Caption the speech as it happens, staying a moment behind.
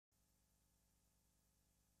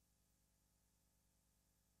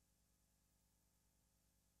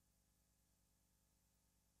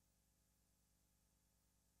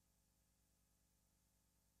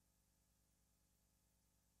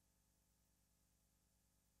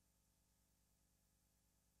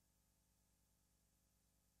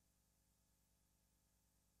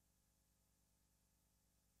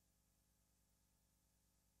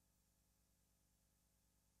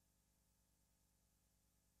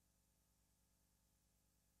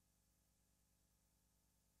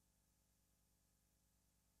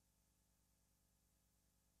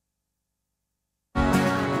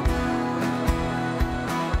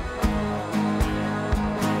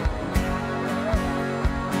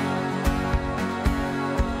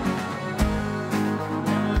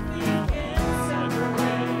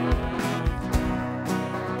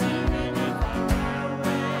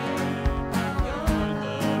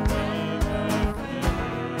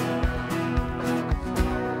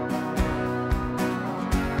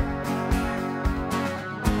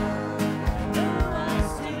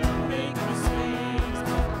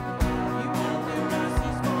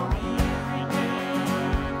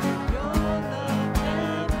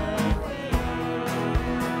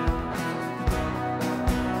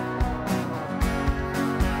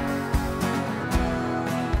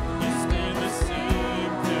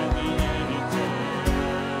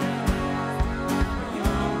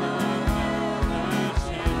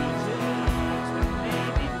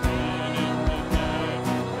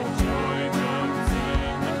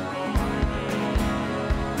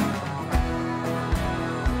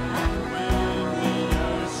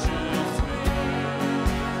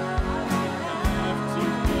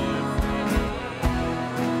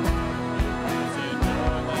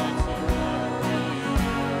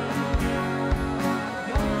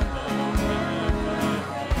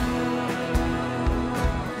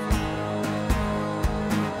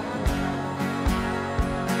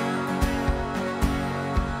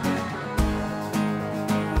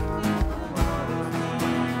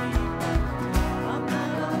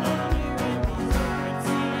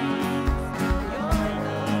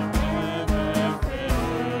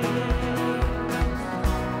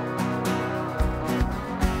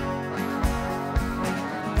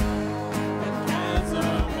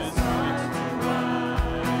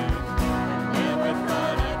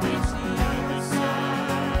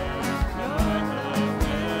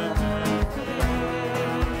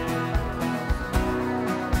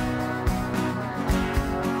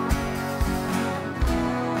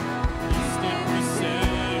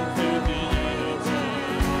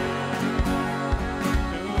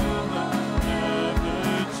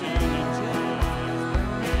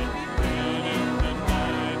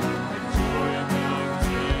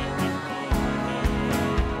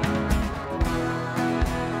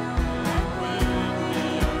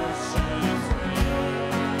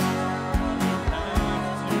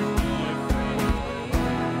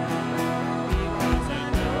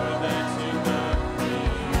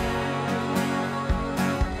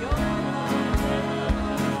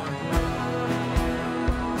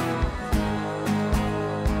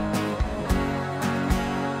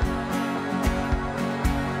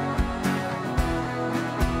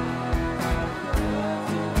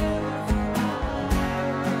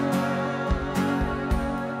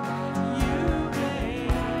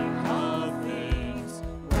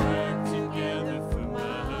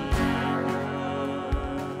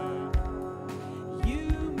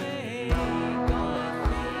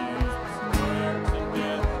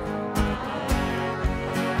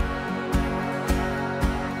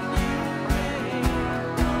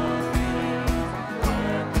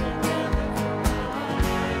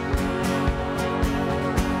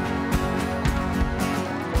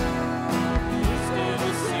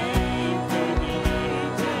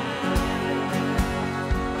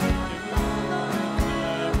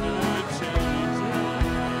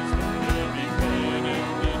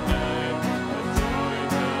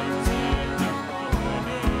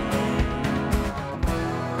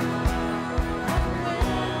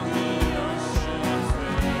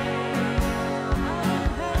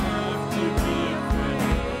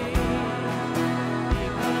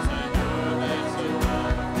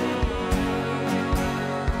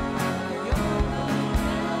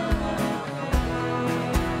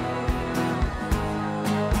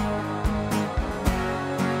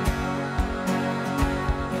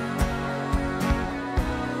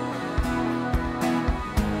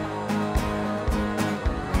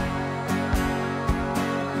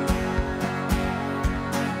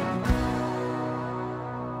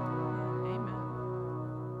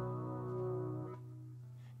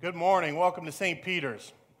Good morning. Welcome to St.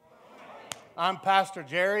 Peter's. I'm Pastor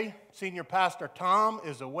Jerry. Senior Pastor Tom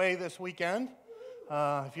is away this weekend.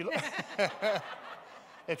 If you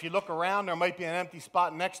look around, there might be an empty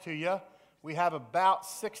spot next to you. We have about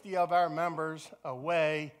 60 of our members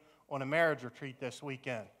away on a marriage retreat this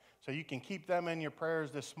weekend. So you can keep them in your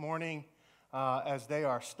prayers this morning as they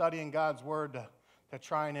are studying God's Word to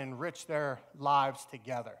try and enrich their lives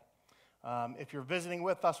together. If you're visiting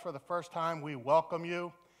with us for the first time, we welcome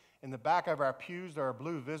you. In the back of our pews, there are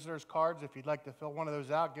blue visitors cards. If you'd like to fill one of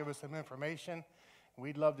those out, give us some information.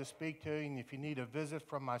 We'd love to speak to you. And if you need a visit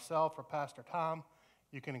from myself or Pastor Tom,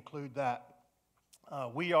 you can include that.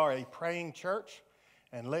 We are a praying church.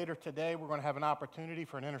 And later today, we're going to have an opportunity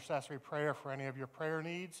for an intercessory prayer for any of your prayer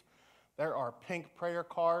needs. There are pink prayer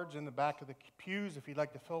cards in the back of the pews. If you'd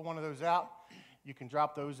like to fill one of those out, you can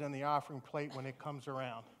drop those in the offering plate when it comes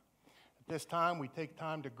around. At this time, we take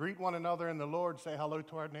time to greet one another in the Lord, say hello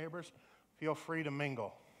to our neighbors. Feel free to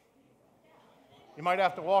mingle. You might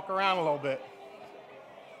have to walk around a little bit.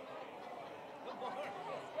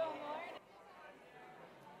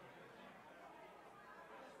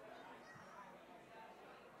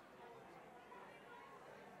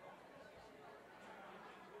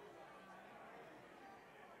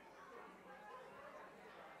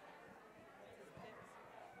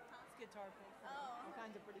 Guitar picks. All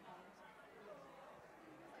kinds of pretty things.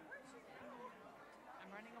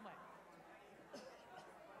 I'm running away.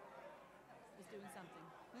 He's doing something.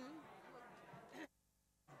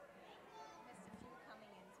 Missed a few coming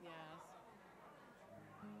in. Yes.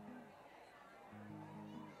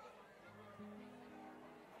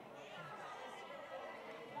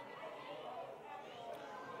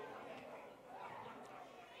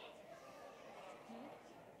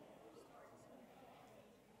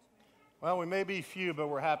 Well, we may be few, but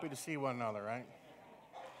we're happy to see one another, right?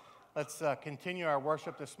 Let's continue our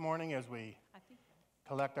worship this morning as we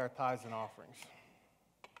collect our tithes and offerings.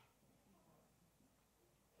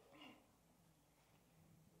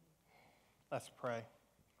 Let's pray.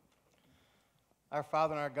 Our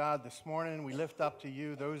Father and our God, this morning we lift up to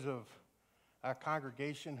you those of our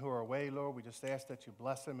congregation who are away, Lord. We just ask that you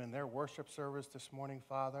bless them in their worship service this morning,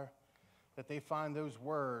 Father, that they find those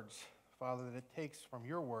words, Father, that it takes from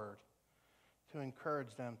your word to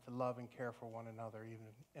encourage them to love and care for one another even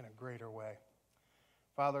in a greater way.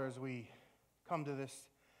 Father, as we come to this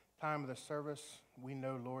time of the service, we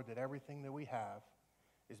know, Lord, that everything that we have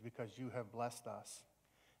is because you have blessed us.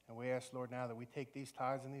 And we ask, Lord, now that we take these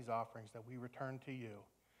tithes and these offerings, that we return to you.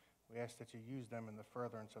 We ask that you use them in the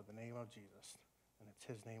furtherance of the name of Jesus. And it's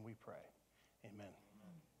his name we pray. Amen.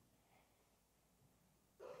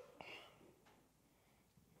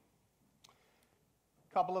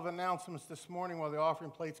 Couple of announcements this morning while the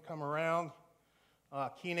offering plates come around.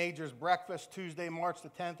 Teenagers Breakfast, Tuesday, March the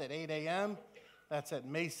 10th at 8 a.m. That's at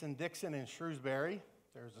Mason-Dixon in Shrewsbury.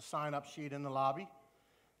 There's a sign-up sheet in the lobby.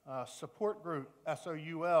 Support group,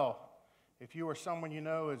 SOUL. If you or someone you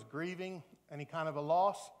know is grieving any kind of a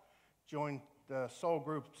loss, join the soul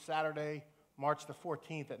group Saturday, March the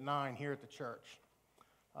 14th at 9 here at the church.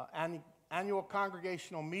 Annual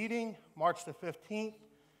congregational meeting, March the 15th.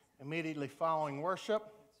 Immediately following worship.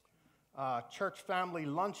 Church family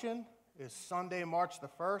luncheon is Sunday, March the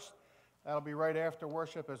 1st. That'll be right after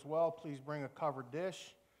worship as well. Please bring a covered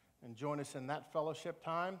dish and join us in that fellowship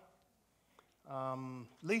time.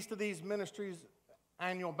 Least of these ministries'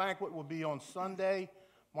 annual banquet will be on Sunday,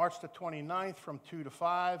 March the 29th from 2 to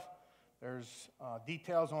 5. There's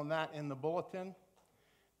details on that in the bulletin.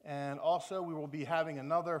 And also we will be having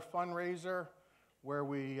another fundraiser where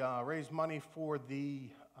we raise money for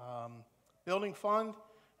the building fund,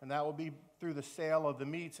 and that will be through the sale of the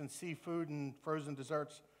meats and seafood and frozen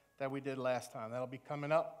desserts that we did last time. That'll be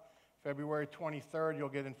coming up February 23rd. You'll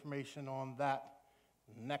get information on that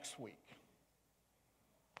next week.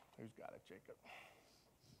 Who's got it, Jacob?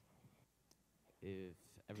 If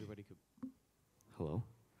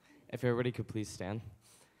everybody could please stand.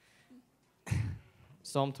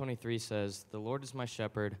 Psalm 23 says, "The Lord is my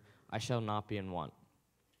shepherd, I shall not be in want.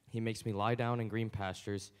 He makes me lie down in green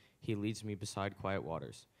pastures. He leads me beside quiet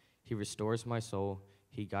waters. He restores my soul.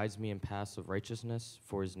 He guides me in paths of righteousness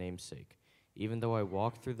for his name's sake. Even though I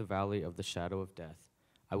walk through the valley of the shadow of death,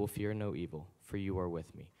 I will fear no evil, for you are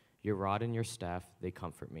with me. Your rod and your staff, they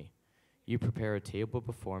comfort me. You prepare a table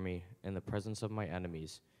before me in the presence of my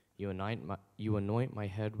enemies. You anoint my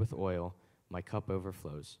head with oil. My cup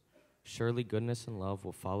overflows. Surely goodness and love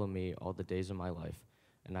will follow me all the days of my life,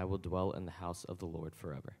 and I will dwell in the house of the Lord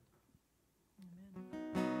forever." Amen.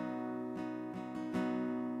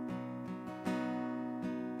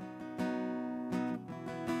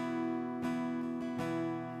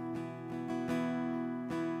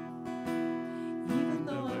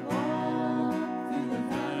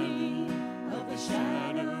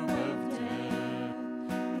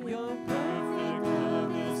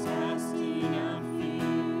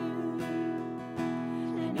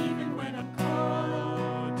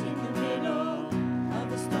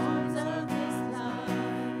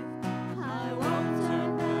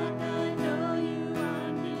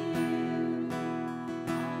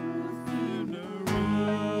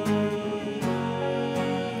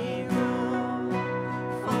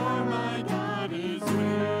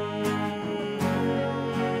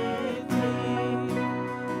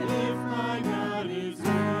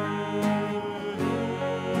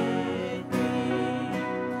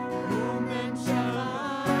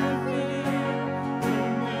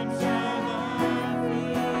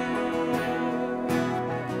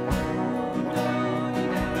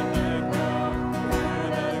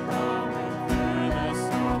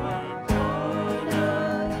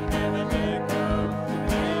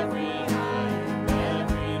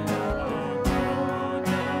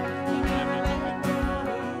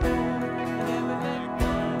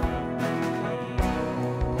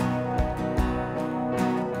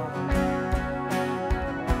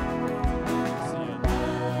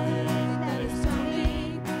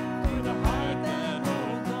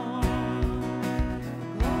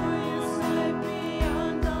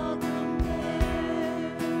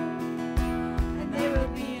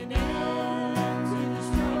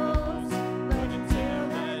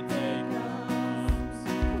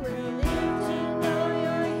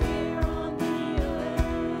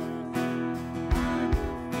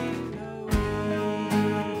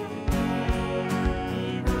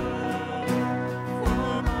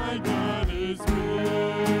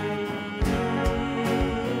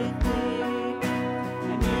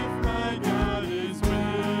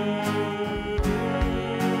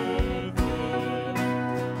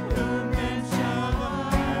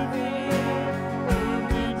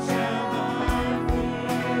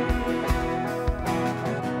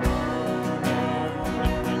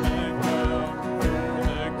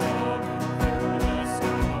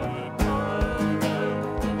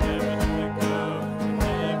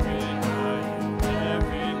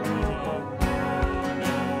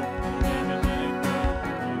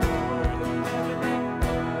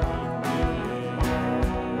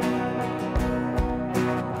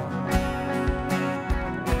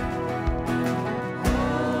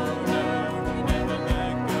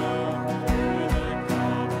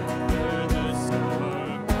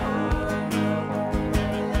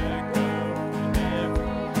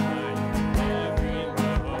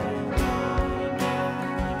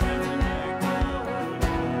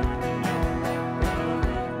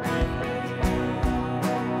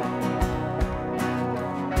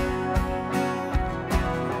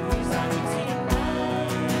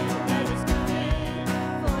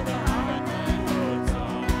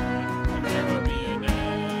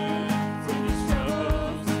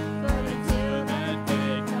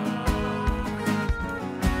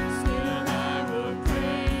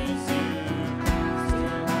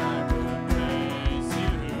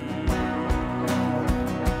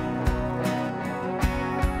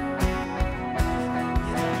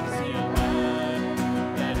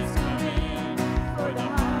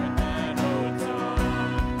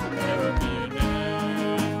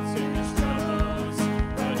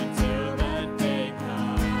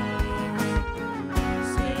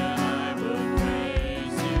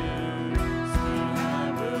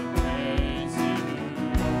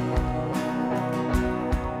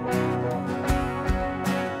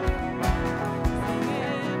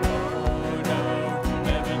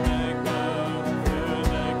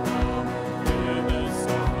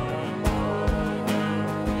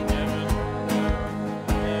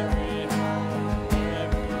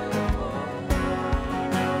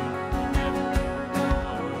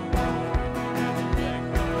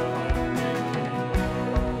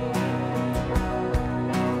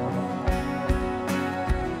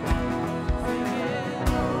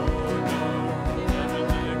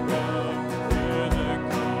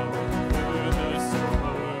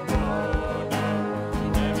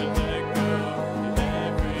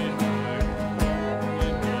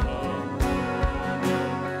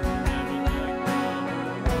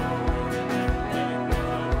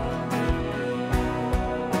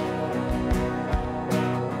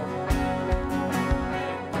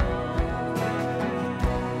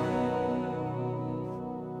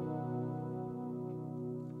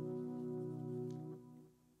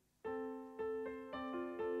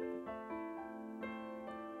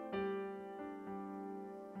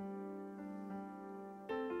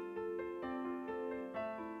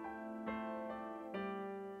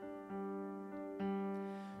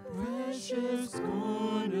 precious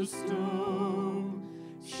cornerstone,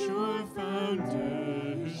 sure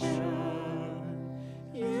foundation,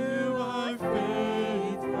 you are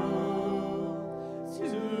faithful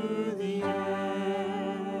to the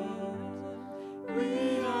end.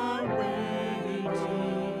 We are waiting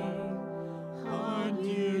on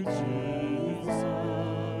you, Jesus.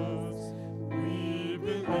 We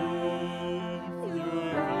believe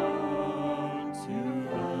you're on to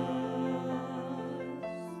us.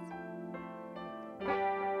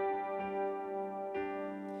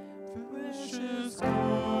 Precious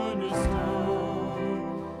cornerstone,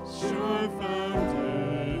 sure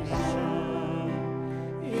foundation,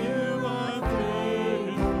 you are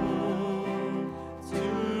faithful to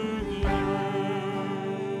the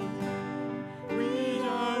end. We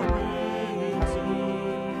are waiting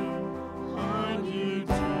on you,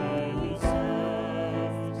 Jesus.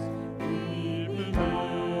 We believe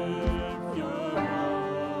you're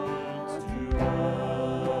on to us.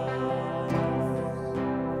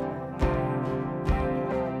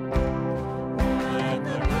 Let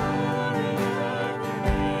the glory of your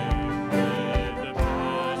name be the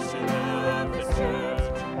passion of the church.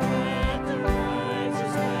 Let the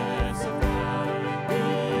righteousness of God be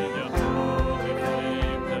the holy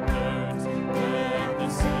flame that burns. Let the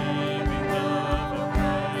saving love of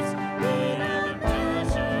Christ be the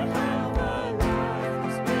measure of our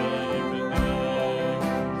lives. We believe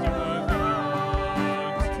you're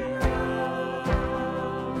on to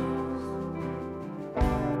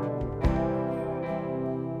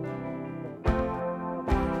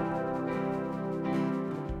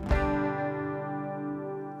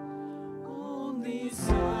only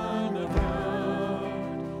Son of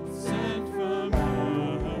God, sent from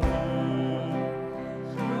heaven,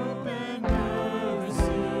 hope and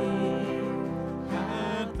mercy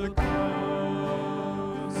at the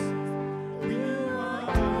cross. You are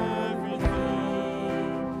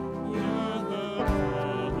everything, you're the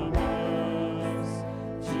promise.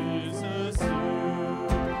 Jesus, you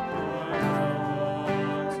are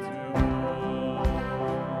all to us.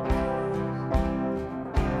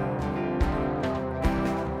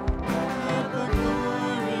 Let the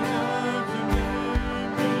glory of your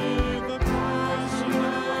name be the passion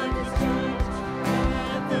of the church.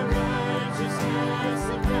 Let the righteousness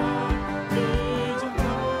of God be the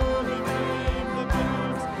holy flame that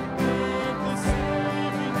burns. Let the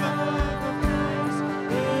saving love of Christ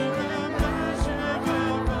be the measure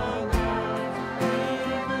of our lives. We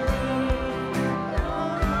believe you're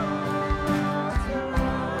on to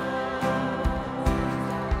us.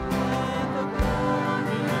 Let the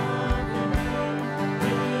glory of your name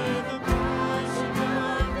be the passion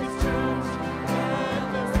of the church. Let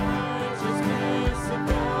the righteousness of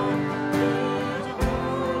God be the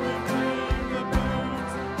holy flame that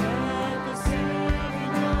burns. Let the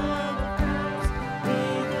saving love of Christ be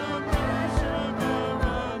the measure of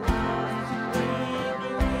our lives. We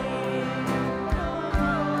believe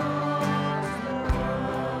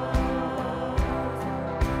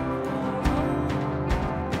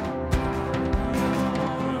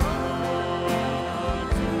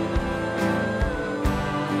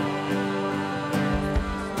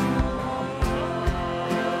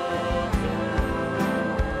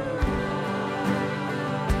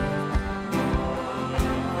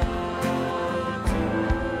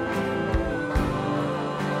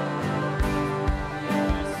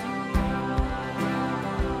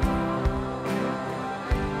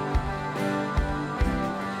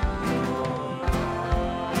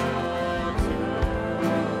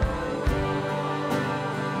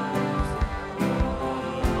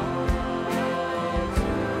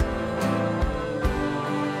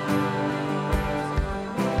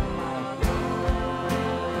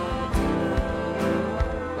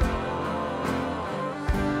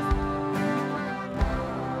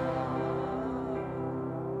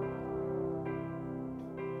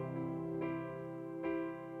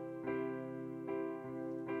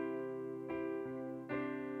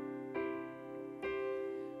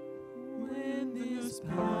when this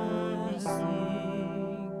passing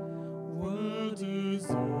world is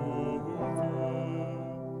over,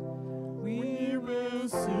 we will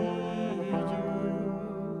see you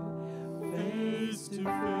face to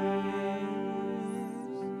face,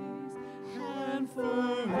 and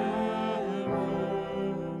forever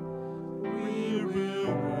we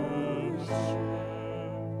will worship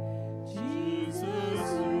Jesus.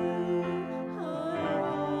 You are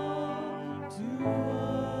on to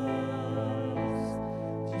us.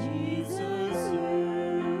 Jesus, you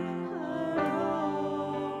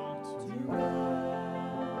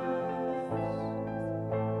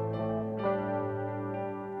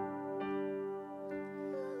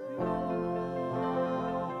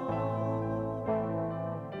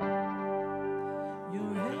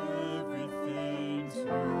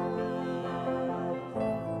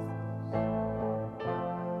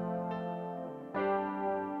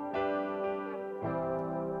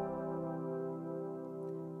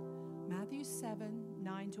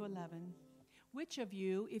to 11. Which of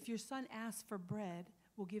you, if your son asks for bread,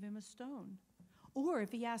 will give him a stone? Or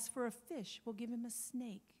if he asks for a fish, will give him a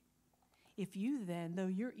snake? If you then, though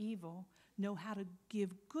you're evil, know how to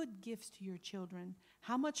give good gifts to your children,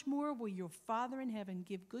 how much more will your Father in heaven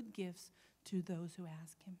give good gifts to those who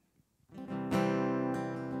ask him?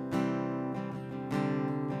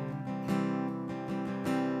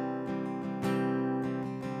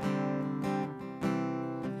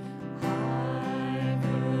 I've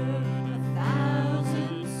heard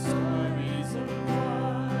 1,000 stories of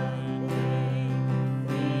what they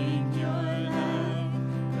think you're like,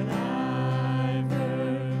 but I've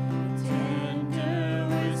heard the tender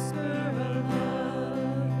whisper of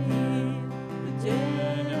love in the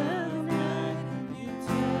dead of night. You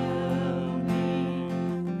tell me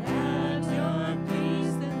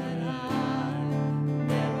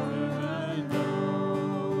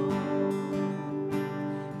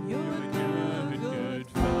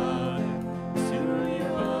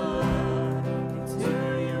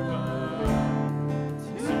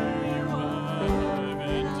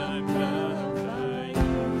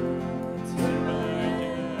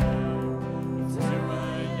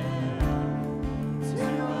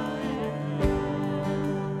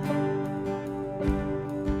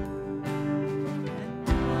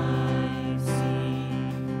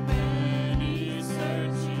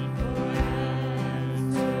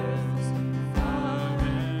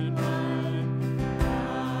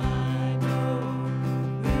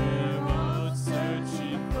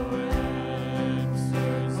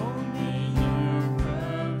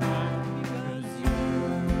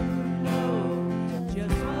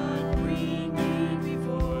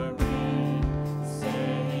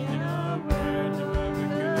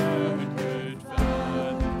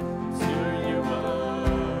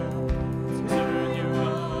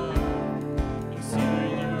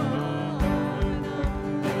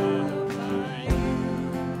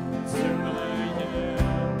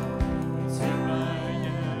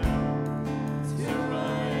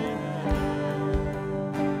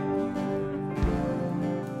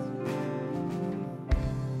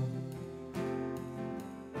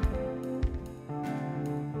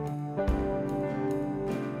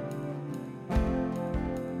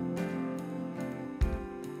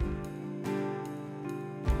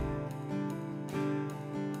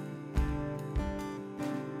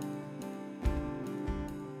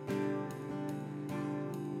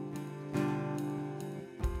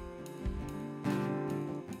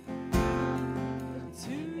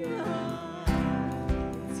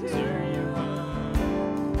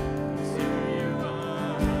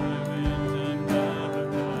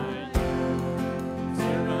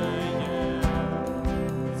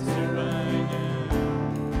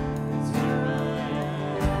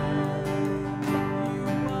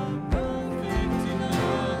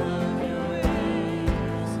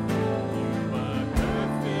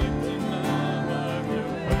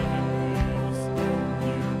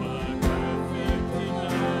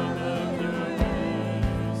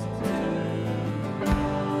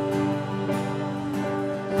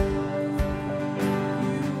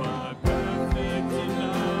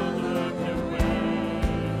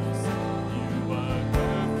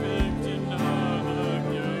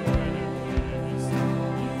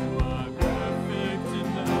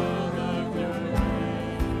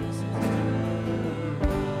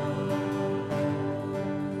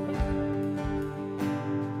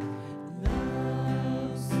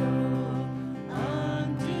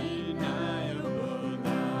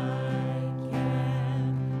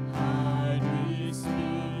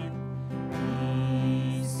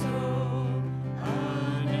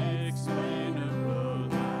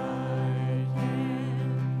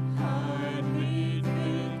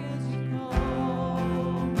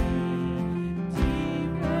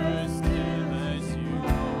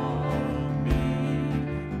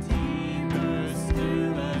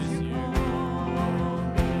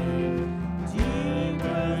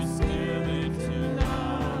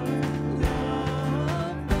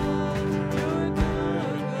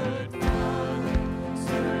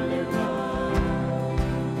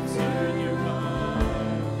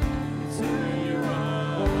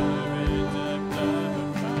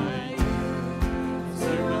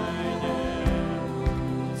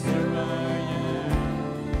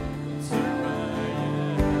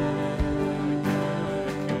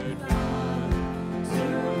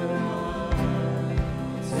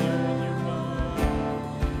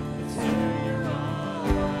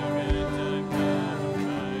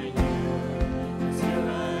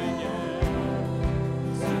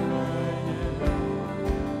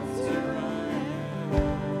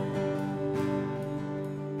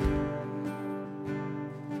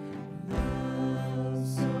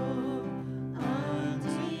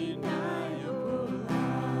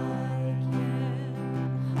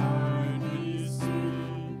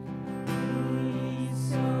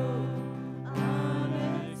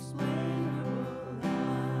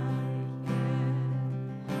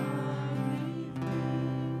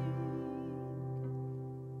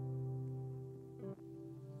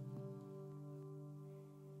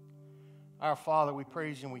Our Father, we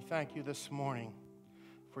praise you and we thank you this morning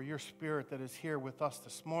for your Spirit that is here with us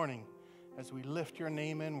this morning as we lift your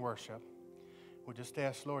name in worship. We just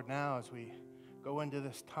ask, Lord, now as we go into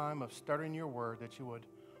this time of studying your word, that you would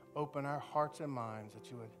open our hearts and minds, that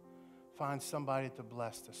you would find somebody to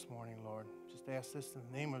bless this morning, Lord. Just ask this in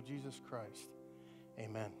the name of Jesus Christ.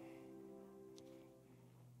 Amen.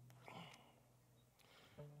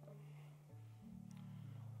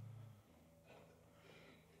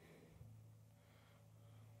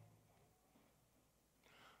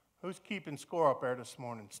 Who's keeping score up there this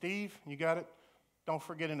morning? Steve, you got it? Don't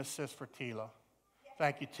forget an assist for Tila.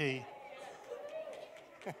 Thank you, T.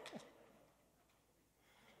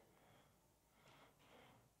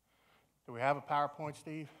 Do we have a PowerPoint,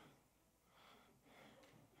 Steve?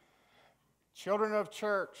 Children of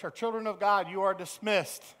church, or children of God, you are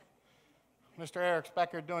dismissed. Mr. Eric's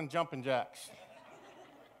back here doing jumping jacks.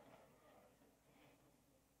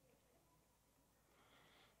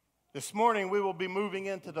 This morning, we will be moving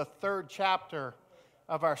into the third chapter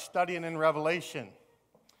of our studying in Revelation.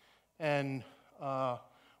 And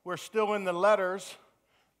we're still in the letters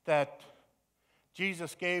that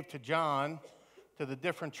Jesus gave to John to the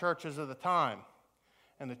different churches of the time.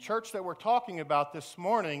 And the church that we're talking about this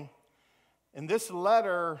morning, in this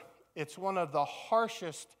letter, it's one of the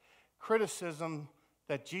harshest criticism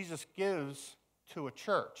that Jesus gives to a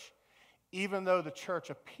church, even though the church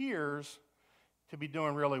appears to be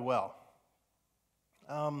doing really well.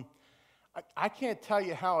 I can't tell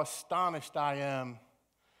you how astonished I am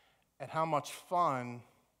at how much fun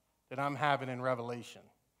that I'm having in Revelation.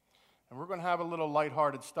 And we're going to have a little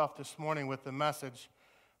lighthearted stuff this morning with the message,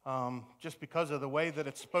 just because of the way that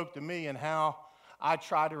it spoke to me and how I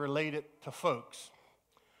try to relate it to folks.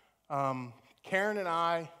 Karen and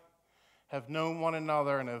I have known one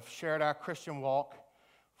another and have shared our Christian walk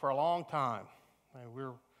for a long time.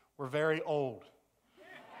 We're very old.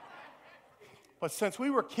 But since we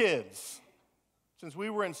were kids, since we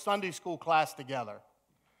were in Sunday school class together,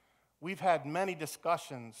 we've had many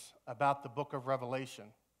discussions about the book of Revelation.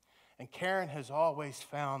 And Karen has always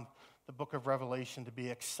found the book of Revelation to be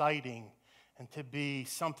exciting and to be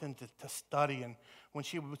something to study. And when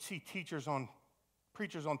she would see preachers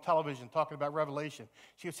on television talking about Revelation,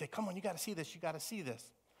 she would say, "Come on, you got to see this, you got to see this."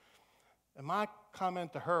 And my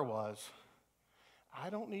comment to her was, I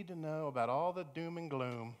don't need to know about all the doom and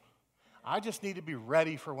gloom. I just need to be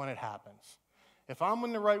ready for when it happens. If I'm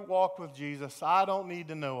in the right walk with Jesus, I don't need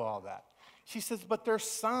to know all that. She says, but there's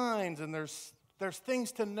signs and there's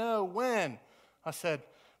things to know when. I said,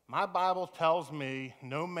 my Bible tells me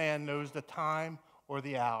no man knows the time or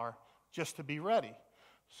the hour, just to be ready.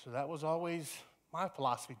 So that was always my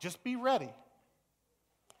philosophy, just be ready.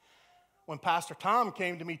 When Pastor Tom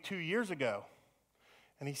came to me 2 years ago,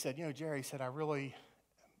 and he said, Jerry, he said, I really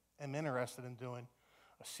am interested in doing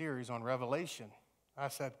a series on Revelation. I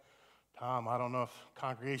said, Tom, I don't know if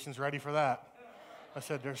congregation's ready for that. I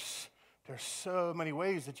said, there's so many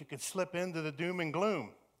ways that you could slip into the doom and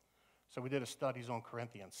gloom. So we did a studies on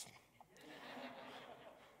Corinthians.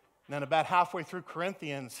 And then about halfway through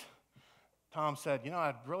Corinthians, Tom said,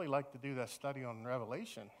 I'd really like to do that study on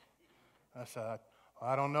Revelation. I said,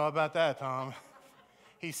 I don't know about that, Tom.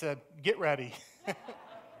 He said, get ready.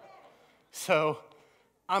 So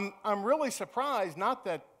I'm really surprised, not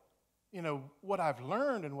that, what I've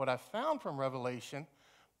learned and what I've found from Revelation,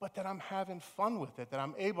 but that I'm having fun with it, that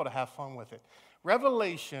I'm able to have fun with it.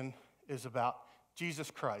 Revelation is about Jesus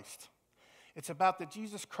Christ. It's about the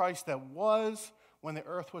Jesus Christ that was when the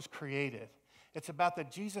earth was created. It's about the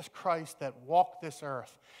Jesus Christ that walked this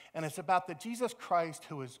earth. And it's about the Jesus Christ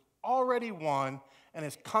who has already won and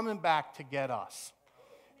is coming back to get us.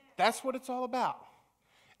 That's what it's all about.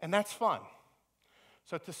 And that's fun.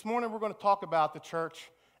 So this morning we're going to talk about the church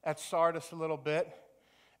at Sardis a little bit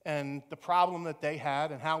and the problem that they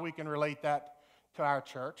had and how we can relate that to our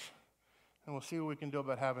church. And we'll see what we can do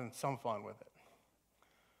about having some fun with it.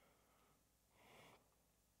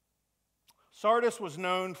 Sardis was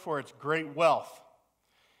known for its great wealth,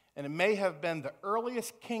 and it may have been the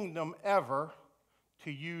earliest kingdom ever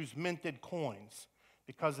to use minted coins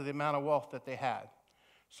because of the amount of wealth that they had.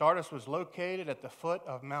 Sardis was located at the foot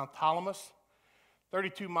of Mount Talamus,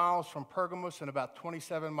 32 miles from Pergamos and about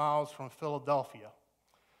 27 miles from Philadelphia.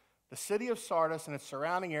 The city of Sardis and its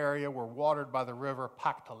surrounding area were watered by the river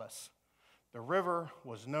Pactolus. The river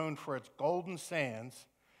was known for its golden sands,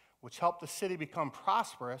 which helped the city become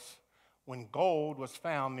prosperous when gold was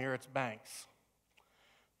found near its banks.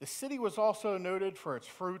 The city was also noted for its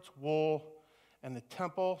fruits, wool, and the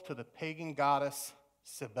temple to the pagan goddess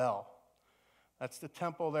Cybele. That's the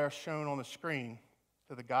temple there shown on the screen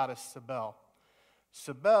to the goddess Cybele.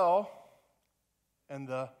 Cybele And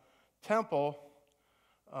the temple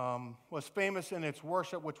was famous in its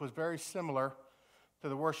worship, which was very similar to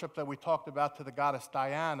the worship that we talked about to the goddess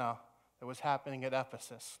Diana that was happening at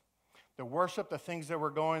Ephesus. The worship, the things that were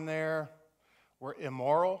going there were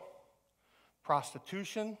immoral,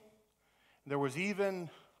 prostitution. There was even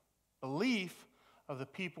belief of the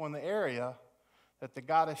people in the area that the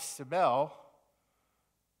goddess Cybele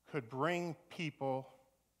could bring people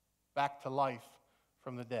back to life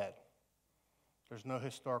from the dead. There's no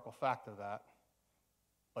historical fact of that,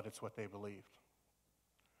 but it's what they believed.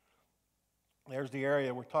 There's the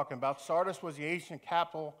area we're talking about. Sardis was the ancient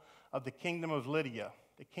capital of the kingdom of Lydia.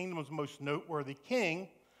 The kingdom's most noteworthy king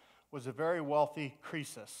was a very wealthy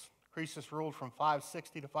Croesus. Croesus ruled from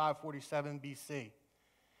 560 to 547 BC.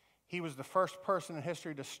 He was the first person in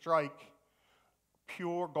history to strike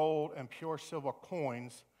pure gold and pure silver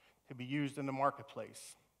coins to be used in the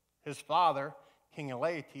marketplace. His father, King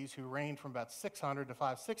Elaetes, who reigned from about 600 to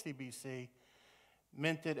 560 BC,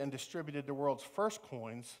 minted and distributed the world's first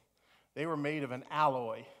coins. They were made of an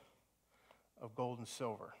alloy of gold and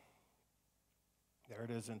silver. There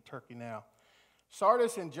it is in Turkey now.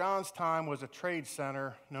 Sardis in John's time was a trade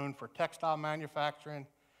center known for textile manufacturing,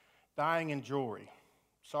 dyeing, and jewelry.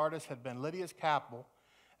 Sardis had been Lydia's capital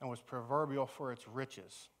and was proverbial for its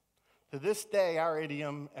riches. To this day, our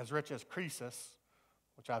idiom, as rich as Croesus,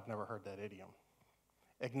 which I've never heard that idiom,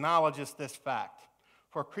 acknowledges this fact.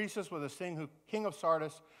 For Croesus was a king of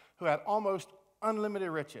Sardis who had almost unlimited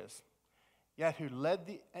riches, yet who led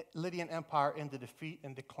the Lydian Empire into defeat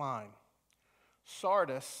and decline.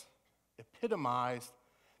 Sardis epitomized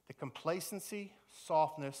the complacency,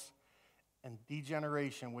 softness, and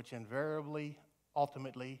degeneration which invariably,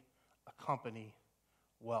 ultimately accompany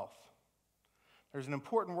wealth. There's an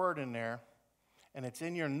important word in there, and it's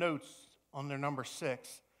in your notes under number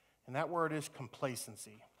 6, and that word is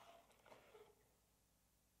complacency.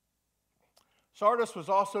 Sardis was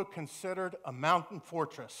also considered a mountain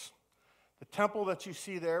fortress. The temple that you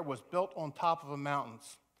see there was built on top of a mountain,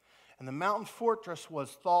 and the mountain fortress was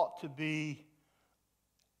thought to be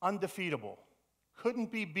undefeatable,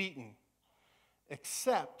 couldn't be beaten,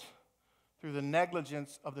 except through the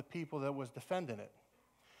negligence of the people that was defending it.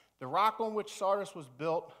 The rock on which Sardis was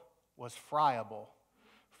built was friable.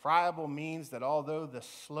 Friable means that although the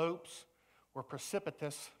slopes were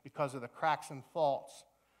precipitous because of the cracks and faults,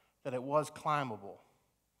 that it was climbable.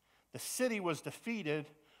 The city was defeated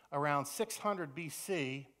around 600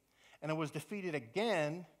 BC, and it was defeated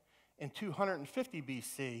again in 250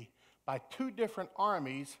 BC by two different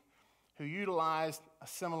armies who utilized a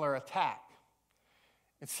similar attack.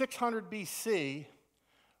 In 600 BC,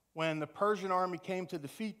 when the Persian army came to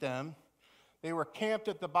defeat them, they were camped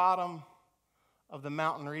at the bottom of the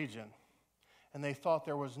mountain region, and they thought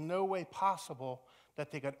there was no way possible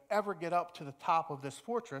that they could ever get up to the top of this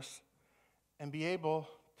fortress and be able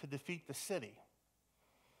to defeat the city.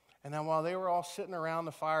 And then while they were all sitting around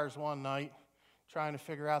the fires one night trying to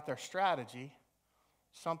figure out their strategy,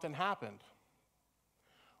 something happened.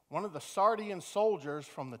 One of the Sardian soldiers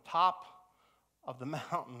from the top of the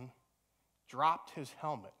mountain dropped his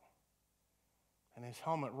helmet, and his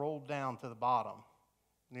helmet rolled down to the bottom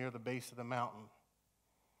near the base of the mountain.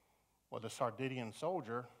 Well, the Sardinian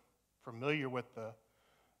soldier, familiar with the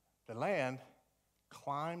land,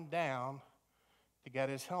 climbed down to get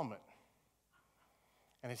his helmet.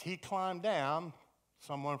 And as he climbed down,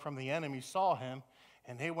 someone from the enemy saw him,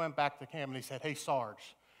 and they went back to camp and he said, "Hey,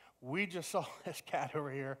 Sarge, we just saw this cat over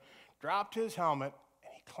here, dropped his helmet,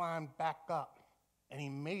 and he climbed back up, and he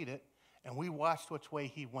made it, and we watched which way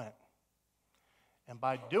he went." And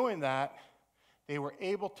by doing that, they were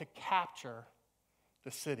able to capture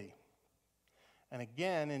the city. And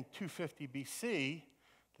again, in 250 BC,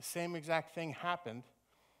 the same exact thing happened.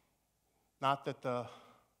 Not that the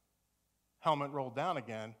helmet rolled down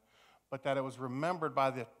again, but that it was remembered by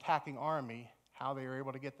the attacking army how they were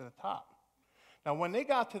able to get to the top. Now, when they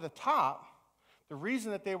got to the top, the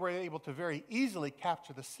reason that they were able to very easily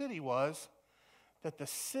capture the city was that the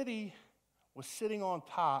city was sitting on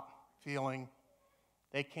top feeling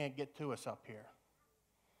they can't get to us up here.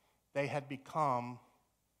 They had become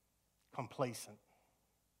complacent.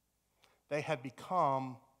 They had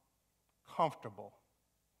become comfortable.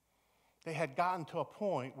 They had gotten to a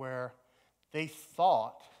point where they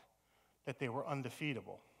thought that they were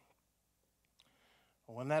undefeatable.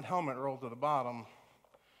 When that helmet rolled to the bottom,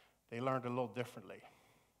 they learned a little differently.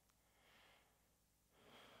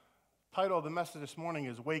 The title of the message this morning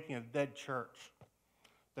is Waking a Dead Church.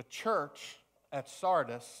 The church at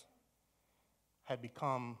Sardis had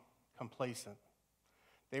become complacent.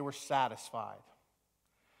 They were satisfied.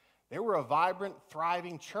 They were a vibrant,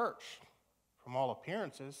 thriving church from all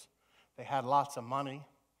appearances, they had lots of money.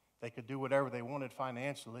 They could do whatever they wanted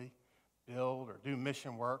financially, build or do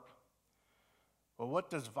mission work. But what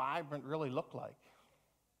does vibrant really look like?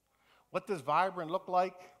 What does vibrant look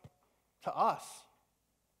like to us?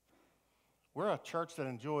 We're a church that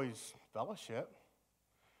enjoys fellowship.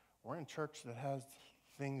 We're in a church that has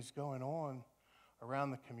things going on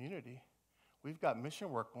around the community. We've got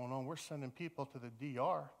mission work going on. We're sending people to the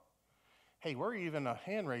DR. Hey, we're even a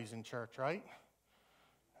hand-raising church, right?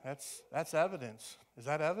 That's evidence. Is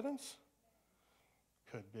that evidence?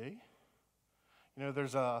 Could be. You know,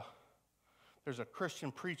 there's a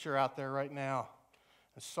Christian preacher out there right now,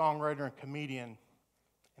 a songwriter and comedian,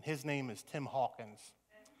 and his name is Tim Hawkins.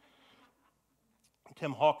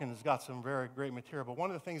 Tim Hawkins has got some very great material, but one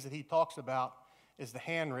of the things that he talks about is the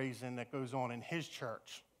hand-raising that goes on in his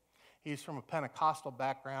church. He's from a Pentecostal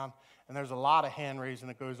background, and there's a lot of hand-raising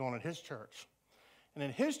that goes on in his church. And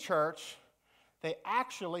in his church, they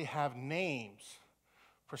actually have names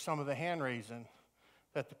for some of the hand-raising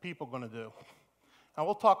that the people are going to do. Now,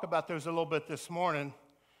 we'll talk about those a little bit this morning,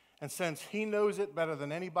 and since he knows it better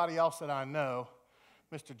than anybody else that I know,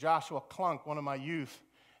 Mr. Joshua Clunk, one of my youth,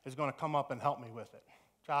 is going to come up and help me with it.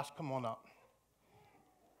 Josh, come on up.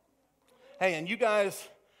 Hey, and you guys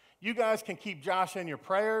can keep Josh in your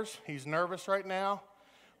prayers. He's nervous right now.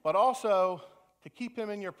 But also to keep him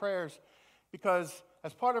in your prayers because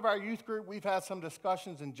as part of our youth group, we've had some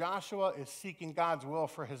discussions, and Joshua is seeking God's will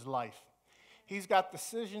for his life. He's got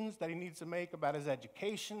decisions that he needs to make about his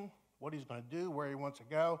education, what he's going to do, where he wants to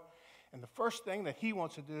go. And the first thing that he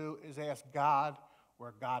wants to do is ask God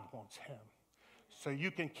where God wants him. So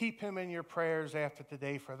you can keep him in your prayers after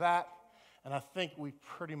today for that. And I think we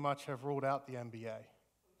pretty much have ruled out the NBA.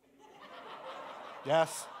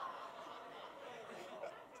 Yes?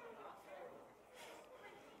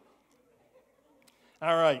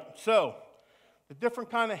 All right, so the different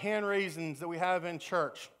kind of hand raisins that we have in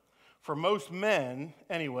church, for most men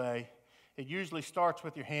anyway, it usually starts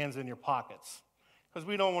with your hands in your pockets because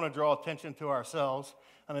we don't want to draw attention to ourselves.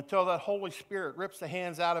 And until that Holy Spirit rips the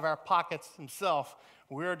hands out of our pockets himself,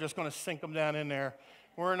 we're just going to sink them down in there.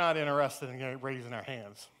 We're not interested in raising our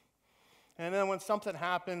hands. And then when something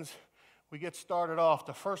happens, we get started off.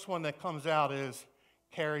 The first one that comes out is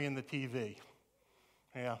carrying the TV.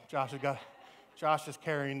 Yeah, Josh is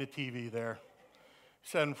carrying the TV there.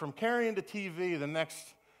 So and from carrying the TV, the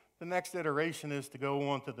next iteration is to go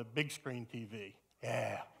on to the big screen TV.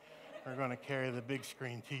 Yeah, we're going to carry the big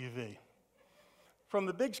screen TV. From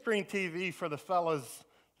the big screen TV for the fellas,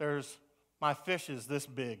 there's my fish is this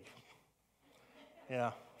big.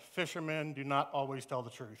 Yeah, fishermen do not always tell the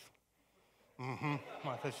truth.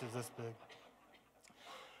 My fish is this big.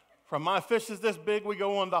 From my fish is this big, we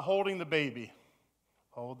go on to holding the baby.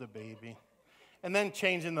 Hold the baby. And then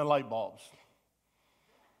changing the light bulbs.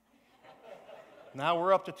 Now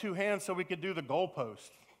we're up to 2 hands so we could do the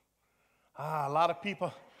goalpost. A lot of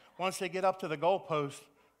people, once they get up to the goalpost,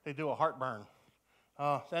 they do a heartburn.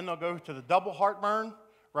 Then they'll go to the double heartburn,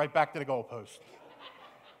 right back to the goalpost.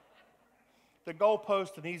 The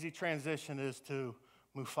goalpost, an easy transition, is to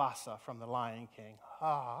Mufasa from The Lion King.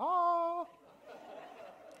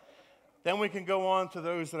 Then we can go on to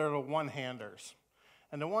those that are the one-handers.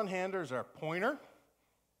 And the one-handers are pointer,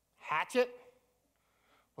 hatchet.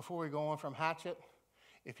 Before we go on from hatchet,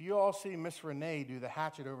 if you all see Miss Renee do the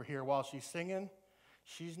hatchet over here while she's singing,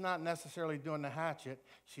 she's not necessarily doing the hatchet.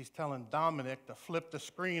 She's telling Dominic to flip the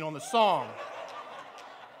screen on the song.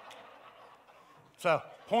 So,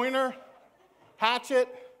 pointer, hatchet,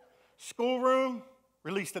 schoolroom,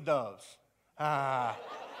 release the doves.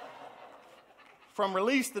 From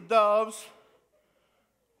release the doves,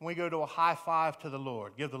 we go to a high five to the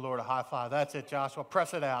Lord. Give the Lord a high five. That's it, Joshua.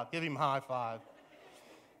 Press it out. Give him a high five.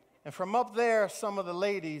 And from up there, some of the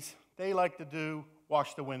ladies, they like to do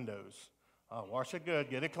wash the windows. Wash it good.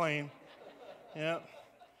 Get it clean. Yeah.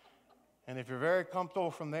 And if you're very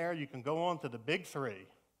comfortable from there, you can go on to the big 3.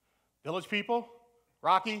 Village people,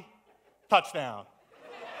 Rocky, touchdown.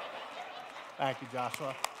 Thank you,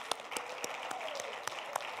 Joshua.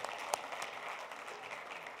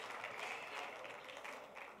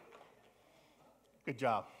 Good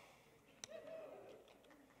job.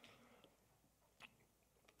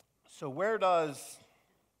 So where does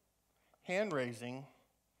hand raising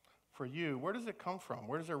for you, where does it come from?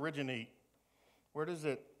 Where does it originate? Where does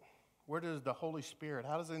the Holy Spirit,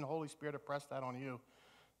 how does the Holy Spirit impress that on you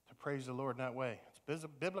to praise the Lord in that way? It's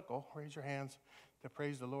biblical. Raise your hands to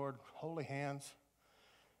praise the Lord, holy hands.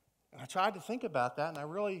 And I tried to think about that, and I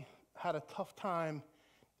really had a tough time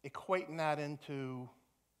equating that into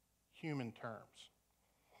human terms.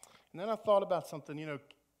 And then I thought about something,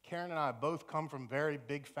 Karen and I both come from very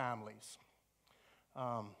big families.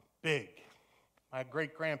 Big. My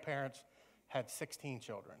great-grandparents had 16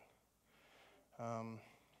 children.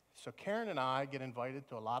 So Karen and I get invited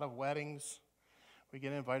to a lot of weddings. We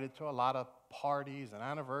get invited to a lot of parties and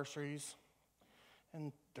anniversaries.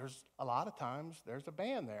 And there's a lot of times there's a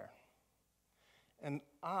band there. And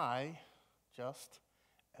I just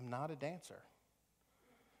am not a dancer.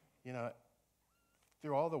 You know,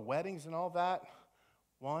 through all the weddings and all that,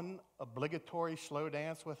 one obligatory slow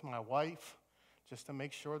dance with my wife, just to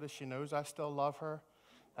make sure that she knows I still love her,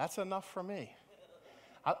 that's enough for me.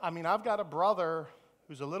 I mean, I've got a brother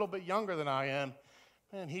who's a little bit younger than I am,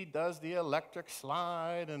 and he does the electric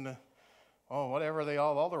slide and the, whatever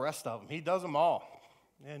all the rest of them. He does them all,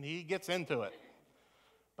 and he gets into it.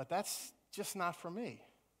 But that's just not for me.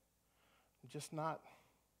 I'm just not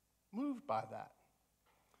moved by that.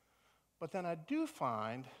 But then I do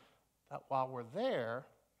find that while we're there,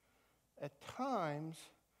 at times,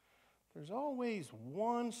 there's always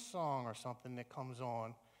one song or something that comes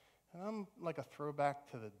on, and I'm like a throwback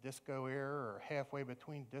to the disco era or halfway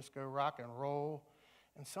between disco, rock, and roll.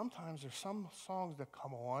 And sometimes there's some songs that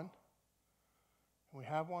come on. And we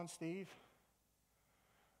have one, Steve.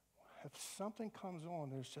 If something comes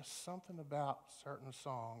on, there's just something about certain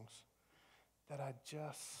songs that I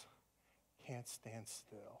just can't stand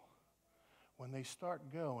still. When they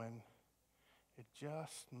start going, it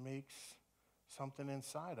just makes something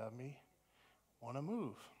inside of me want to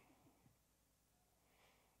move.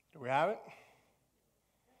 Do we have it?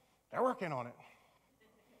 They're working on it.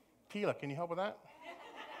 Tila, can you help with that?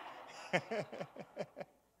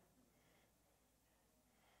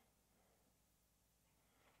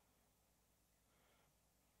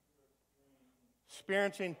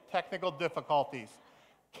 Experiencing technical difficulties.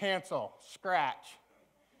 Cancel. Scratch.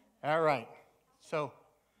 All right. So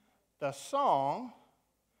the song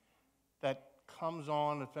that comes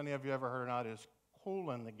on, if any of you ever heard or not, is Kool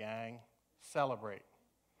and the Gang, Celebrate.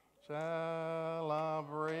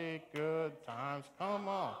 Celebrate good times. Come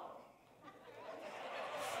on.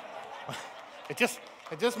 It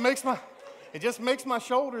just makes my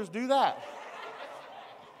shoulders do that.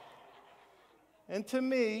 And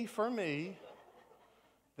for me,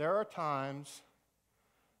 there are times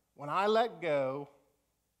when I let go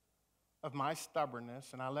of my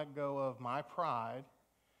stubbornness and I let go of my pride,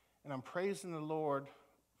 and I'm praising the Lord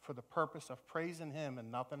for the purpose of praising Him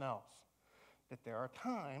and nothing else, that there are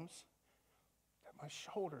times that my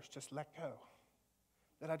shoulders just let go,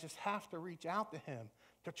 that I just have to reach out to Him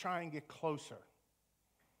to try and get closer.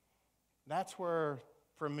 That's where,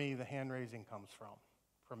 for me, the hand raising comes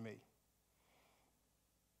from me.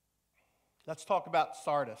 Let's talk about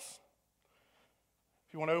Sardis.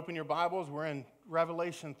 If you want to open your Bibles, we're in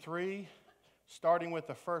Revelation 3, starting with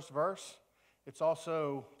the first verse.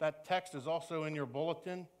 That text is also in your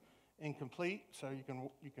bulletin, incomplete, so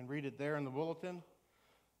you can read it there in the bulletin.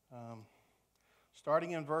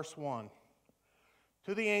 Starting in verse 1.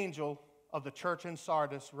 To the angel of the church in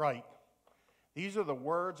Sardis write, these are the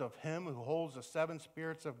words of him who holds the 7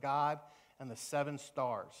 spirits of God and the 7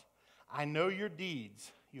 stars. I know your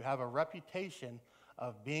deeds. You have a reputation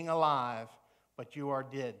of being alive, but you are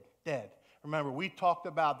dead. Remember, we talked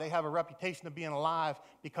about they have a reputation of being alive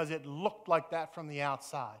because it looked like that from the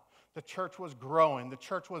outside. The church was growing. The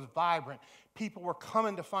church was vibrant. People were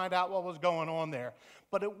coming to find out what was going on there.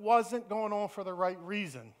 But it wasn't going on for the right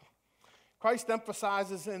reason. Christ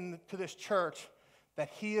emphasizes to this church that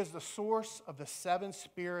he is the source of the 7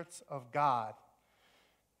 spirits of God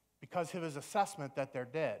because of his assessment that they're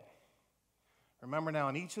dead. Remember now,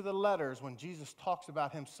 in each of the letters, when Jesus talks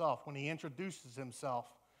about himself, when he introduces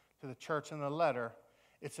himself to the church in the letter,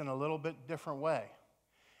 it's in a little bit different way.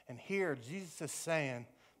 And here, Jesus is saying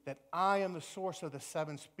that I am the source of the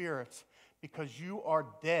 7 spirits because you are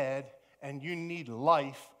dead and you need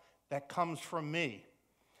life that comes from me.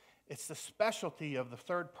 It's the specialty of the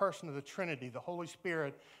third person of the Trinity, the Holy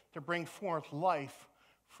Spirit, to bring forth life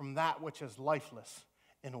from that which is lifeless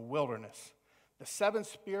in a wilderness. The 7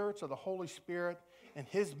 spirits of the Holy Spirit and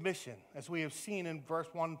his mission, as we have seen in verse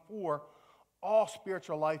 1-4, all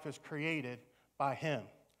spiritual life is created by him.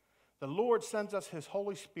 The Lord sends us his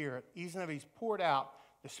Holy Spirit, even if he's poured out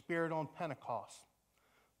the Spirit on Pentecost.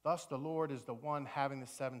 Thus, the Lord is the one having the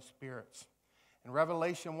 7 spirits. In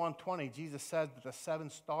Revelation 1:20, Jesus said that the 7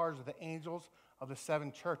 stars are the angels of the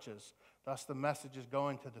 7 churches. Thus, the message is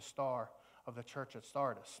going to the star of the church at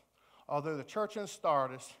Sardis. Although the church in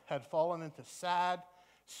Sardis had fallen into sad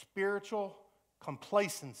spiritual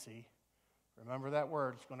complacency, remember that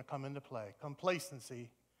word is going to come into play, complacency,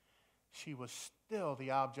 she was still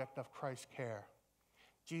the object of Christ's care.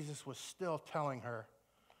 Jesus was still telling her,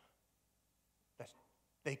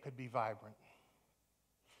 they could be vibrant.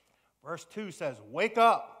 Verse 2 says, "Wake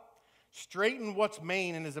up, straighten what's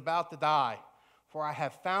main and is about to die, for I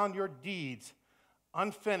have found your deeds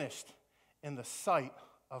unfinished in the sight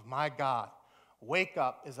of my God." Wake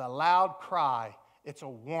up is a loud cry. It's a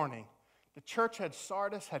warning. The church at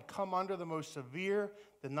Sardis had come under the most severe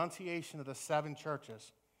denunciation of the 7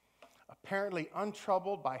 churches. Apparently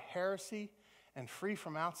untroubled by heresy and free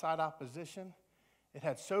from outside opposition, it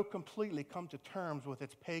had so completely come to terms with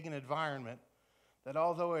its pagan environment that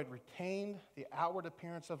although it retained the outward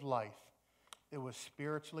appearance of life, it was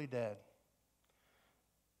spiritually dead.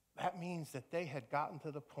 That means that they had gotten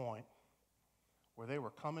to the point where they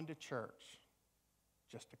were coming to church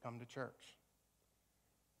just to come to church.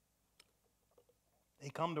 They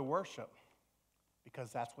come to worship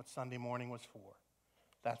because that's what Sunday morning was for.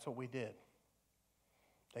 That's what we did.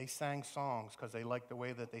 They sang songs because they liked the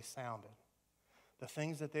way that they sounded. The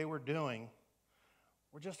things that they were doing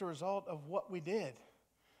were just a result of what we did,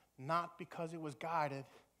 not because it was guided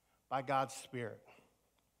by God's Spirit.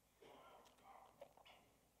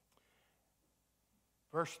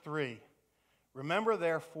 Verse 3, "Remember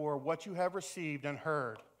therefore what you have received and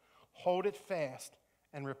heard. Hold it fast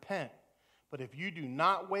and repent. But if you do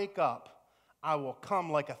not wake up, I will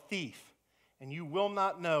come like a thief, and you will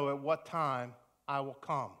not know at what time I will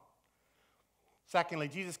come." Secondly,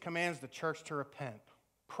 Jesus commands the church to repent.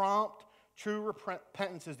 Prompt, true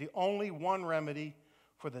repentance is the only one remedy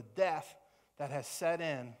for the death that has set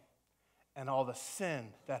in and all the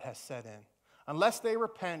sin that has set in. Unless they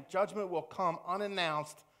repent, judgment will come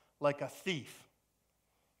unannounced like a thief.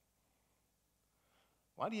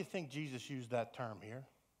 Why do you think Jesus used that term here?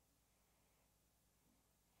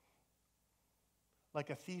 Like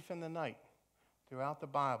a thief in the night. Throughout the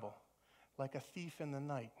Bible, like a thief in the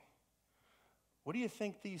night. What do you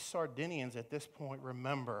think these Sardinians at this point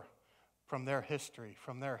remember from their history,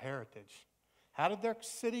 from their heritage? How did their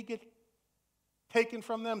city get taken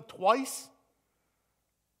from them twice?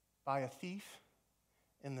 By a thief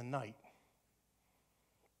in the night.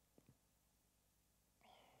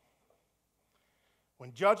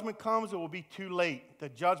 When judgment comes, it will be too late. The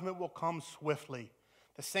judgment will come swiftly.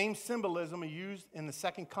 The same symbolism is used in the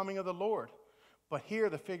second coming of the Lord. But here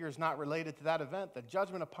the figure is not related to that event. The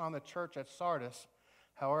judgment upon the church at Sardis,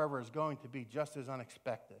 however, is going to be just as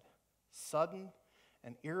unexpected, sudden,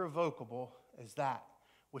 and irrevocable as that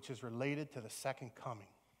which is related to the second coming.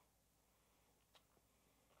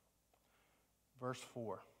 Verse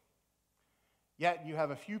 4. "Yet you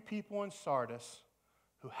have a few people in Sardis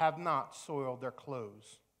who have not soiled their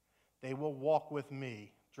clothes. They will walk with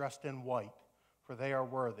me, dressed in white, for they are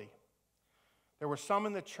worthy." There were some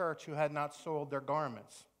in the church who had not soiled their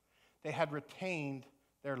garments. They had retained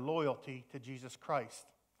their loyalty to Jesus Christ.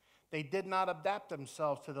 They did not adapt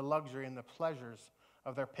themselves to the luxury and the pleasures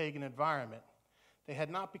of their pagan environment. They had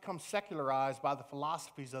not become secularized by the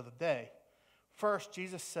philosophies of the day. First,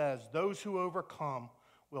 Jesus says, "Those who overcome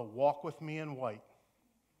will walk with me in white."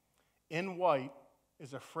 In white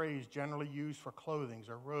is a phrase generally used for clothing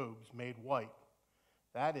or robes made white.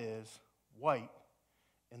 That is, white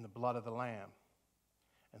in the blood of the Lamb.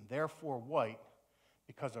 And therefore white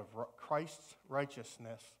because of Christ's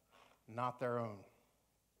righteousness, not their own.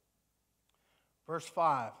 Verse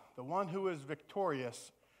 5, "The one who is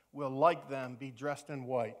victorious will, like them, be dressed in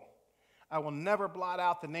white. I will never blot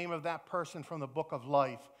out the name of that person from the book of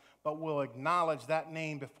life, but will acknowledge that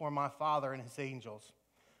name before my Father and his angels.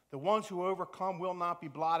 The ones who overcome will not be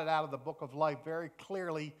blotted out of the book of life." Very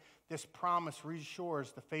clearly, this promise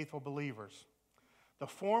reassures the faithful believers. The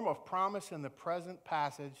form of promise in the present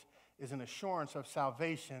passage is an assurance of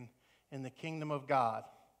salvation in the kingdom of God.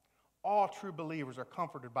 All true believers are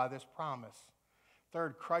comforted by this promise.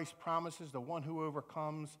 Third, Christ promises the one who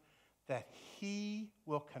overcomes that he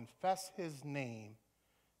will confess his name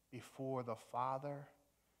before the Father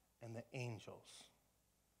and the angels.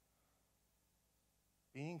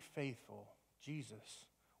 Being faithful, Jesus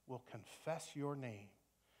will confess your name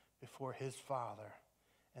before his Father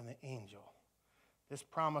and the angel. This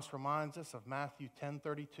promise reminds us of Matthew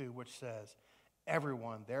 10:32, which says,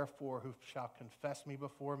 "Everyone, therefore, who shall confess me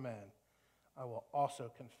before men, I will also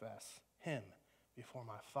confess him before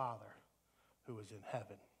my Father who is in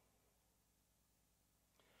heaven."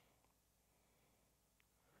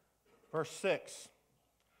 Verse 6,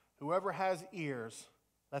 "Whoever has ears,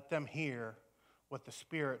 let them hear what the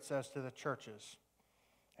Spirit says to the churches."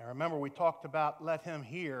 And remember, we talked about let him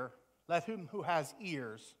who has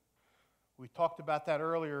ears. We talked about that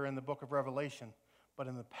earlier in the book of Revelation. But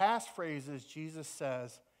in the past phrases, Jesus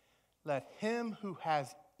says, "Let him who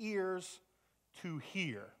has ears to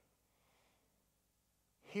hear."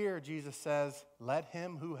 Here, Jesus says, let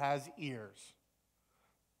him who has ears.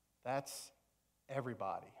 That's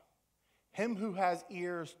everybody. Him who has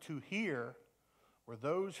ears to hear were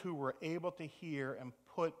those who were able to hear and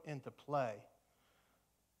put into play,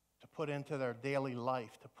 to put into their daily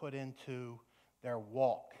life, to put into their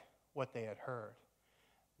walk what they had heard.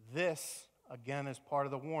 This, again, is part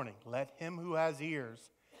of the warning. Let him who has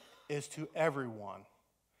ears is to everyone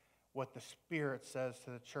what the Spirit says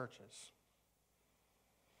to the churches.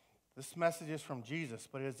 This message is from Jesus,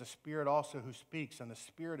 but it is the Spirit also who speaks, and the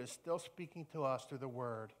Spirit is still speaking to us through the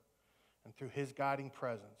Word and through his guiding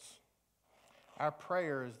presence. Our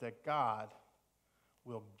prayer is that God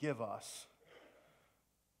will give us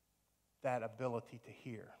that ability to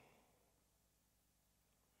hear.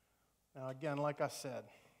 Now, again, like I said,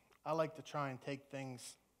 I like to try and take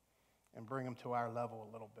things and bring them to our level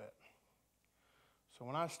a little bit. So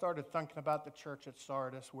when I started thinking about the church at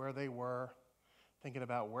Sardis, where they were, thinking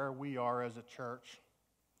about where we are as a church,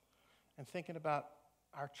 and thinking about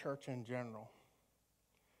our church in general,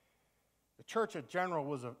 the church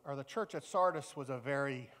at Sardis was a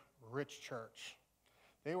very rich church.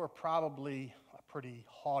 They were probably a pretty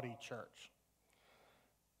haughty church.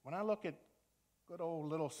 When I look at good old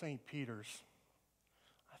little St. Peter's,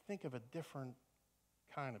 I think of a different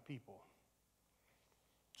kind of people.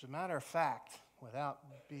 As a matter of fact, without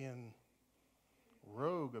being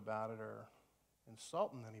rogue about it or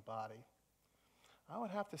insulting anybody, I would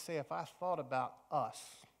have to say if I thought about us,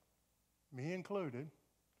 me included,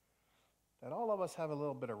 that all of us have a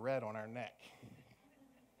little bit of red on our neck.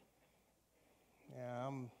 Yeah,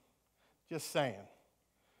 I'm just saying.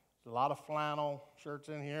 There's a lot of flannel shirts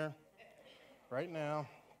in here right now.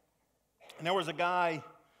 And there was a guy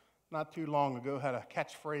not too long ago had a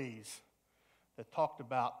catchphrase that talked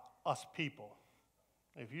about us people.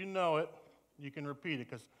 If you know it, you can repeat it,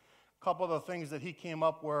 because a couple of the things that he came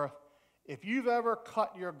up with, if you've ever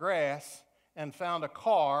cut your grass and found a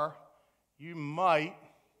car, you might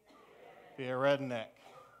be a redneck.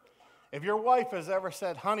 If your wife has ever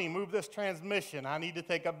said, honey, move this transmission, I need to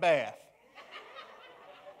take a bath,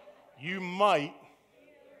 you might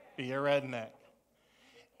be a redneck.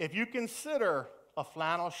 If you consider a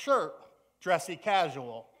flannel shirt dressy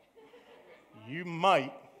casual, you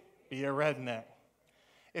might be a redneck.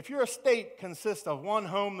 If your estate consists of one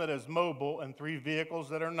home that is mobile and 3 vehicles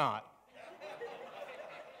that are not,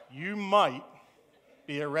 you might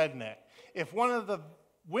be a redneck. If one of the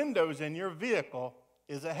windows in your vehicle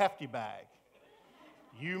is a hefty bag,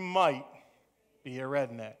 you might be a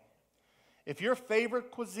redneck. If your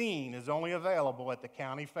favorite cuisine is only available at the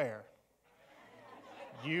county fair,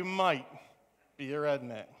 you might be a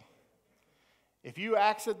redneck. If you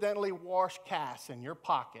accidentally wash cash in your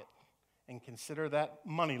pocket and consider that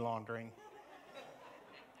money laundering,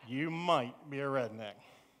 you might be a redneck.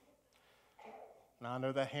 Now, I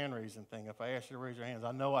know that hand-raising thing. If I ask you to raise your hands,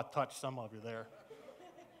 I know I touched some of you there.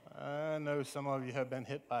 I know some of you have been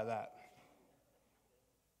hit by that.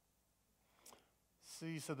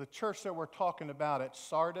 See, so the church that we're talking about at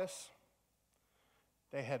Sardis,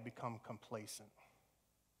 they had become complacent.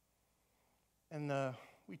 And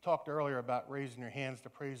we talked earlier about raising your hands to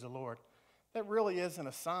praise the Lord. That really isn't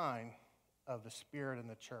a sign of the Spirit in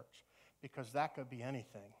the church, because that could be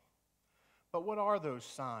anything. But what are those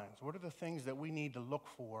signs? What are the things that we need to look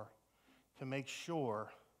for to make sure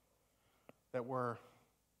that we're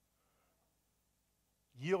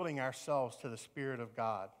yielding ourselves to the Spirit of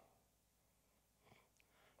God?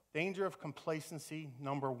 Danger of complacency,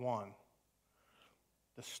 number 1.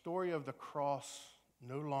 The story of the cross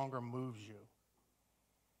no longer moves you.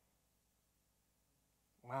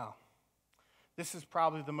 Wow. This is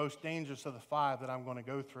probably the most dangerous of the 5 that I'm going to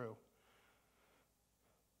go through.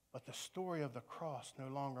 But the story of the cross no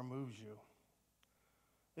longer moves you.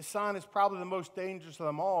 This sign is probably the most dangerous of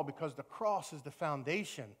them all, because the cross is the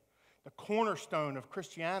foundation, the cornerstone of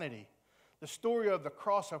Christianity. The story of the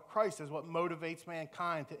cross of Christ is what motivates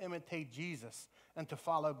mankind to imitate Jesus and to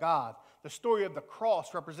follow God. The story of the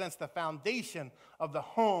cross represents the foundation of the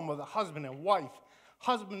home of the husband and wife.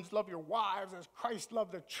 Husbands, love your wives as Christ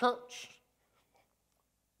loved the church.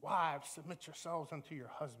 Wives, submit yourselves unto your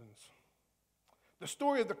husbands. The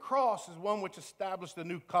story of the cross is one which established the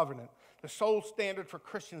new covenant, the sole standard for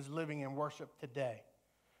Christians living in worship today.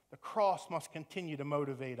 The cross must continue to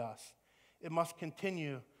motivate us. It must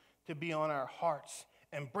continue to be on our hearts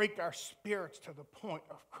and break our spirits to the point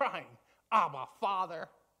of crying, Abba, Father.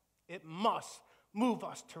 It must move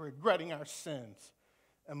us to regretting our sins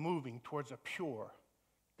and moving towards a pure,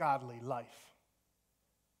 godly life.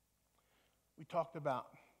 We talked about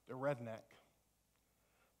the redneck,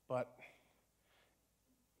 but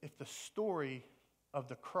if the story of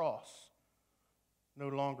the cross no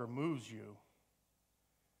longer moves you,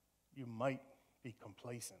 you might be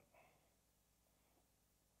complacent.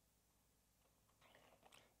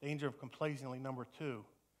 Danger of complacency number 2,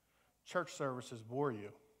 church services bore you.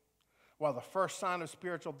 While the first sign of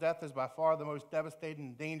spiritual death is by far the most devastating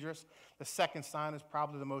and dangerous, the second sign is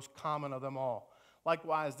probably the most common of them all.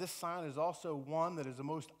 Likewise, this sign is also one that is the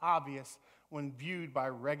most obvious when viewed by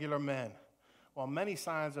regular men. While many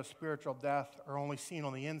signs of spiritual death are only seen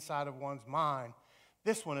on the inside of one's mind,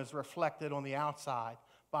 this one is reflected on the outside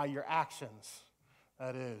by your actions.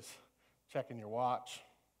 That is, checking your watch,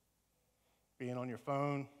 being on your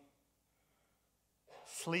phone,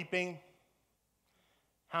 sleeping.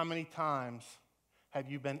 How many times have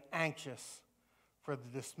you been anxious for the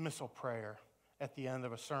dismissal prayer at the end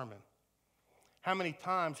of a sermon? How many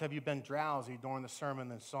times have you been drowsy during the sermon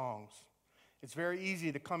and songs? It's very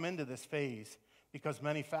easy to come into this phase because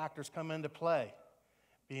many factors come into play.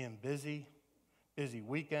 Being busy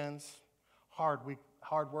weekends, hard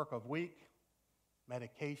work of week,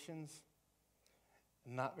 medications,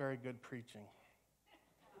 and not very good preaching.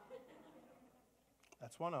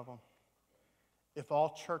 That's one of them. If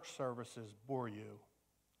all church services bore you,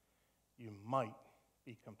 you might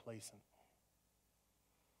be complacent.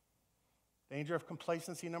 Danger of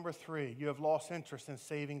complacency number 3, you have lost interest in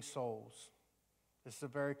saving souls. This is a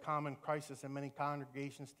very common crisis in many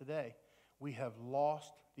congregations today. We have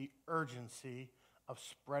lost the urgency of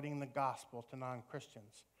spreading the gospel to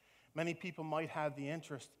non-Christians. Many people might have the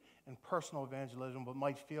interest in personal evangelism, but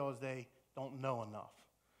might feel as they don't know enough,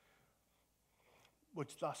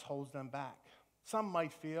 which thus holds them back. Some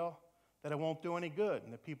might feel that it won't do any good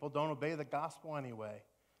and that people don't obey the gospel anyway.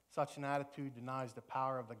 Such an attitude denies the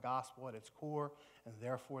power of the gospel at its core and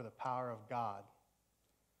therefore the power of God.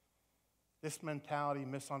 This mentality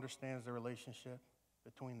misunderstands the relationship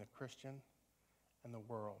between the Christian and the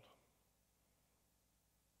world.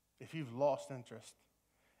 If you've lost interest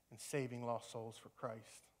in saving lost souls for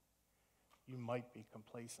Christ, you might be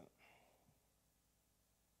complacent.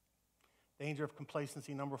 Danger of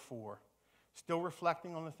complacency number 4, still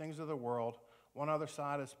reflecting on the things of the world. One other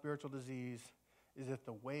side of spiritual disease is that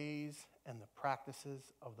the ways and the practices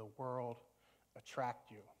of the world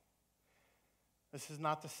attract you. This is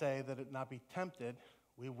not to say that it not be tempted.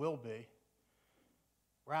 We will be.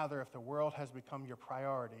 Rather, if the world has become your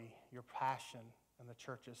priority, your passion, and the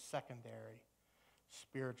church is secondary,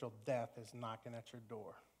 spiritual death is knocking at your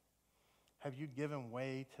door. Have you given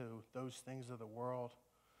way to those things of the world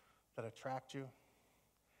that attract you?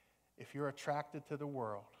 If you're attracted to the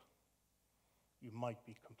world, you might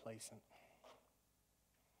be complacent.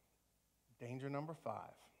 Danger number 5.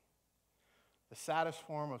 The saddest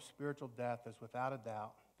form of spiritual death is without a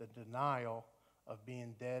doubt the denial of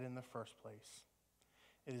being dead in the first place.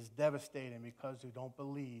 It is devastating because who don't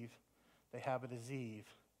believe they have a disease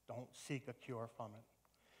don't seek a cure from it.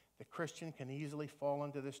 The Christian can easily fall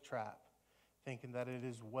into this trap, thinking that it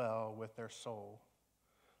is well with their soul.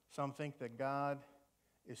 Some think that God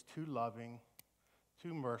is too loving,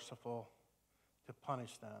 too merciful to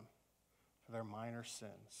punish them for their minor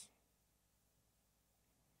sins.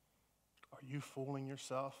 Are you fooling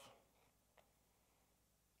yourself?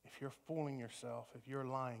 If you're fooling yourself, if you're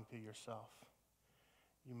lying to yourself,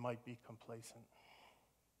 you might be complacent.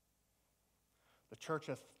 The church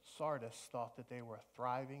of Sardis thought that they were a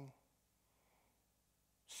thriving,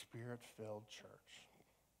 spirit-filled church.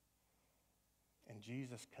 And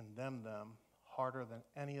Jesus condemned them harder than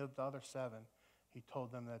any of the other 7. He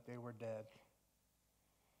told them that they were dead.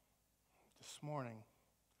 This morning,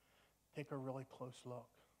 take a really close look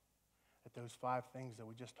at those 5 things that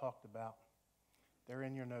we just talked about. They're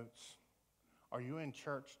in your notes. Are you in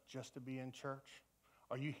church just to be in church?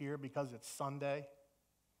 Are you here because it's Sunday?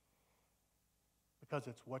 Because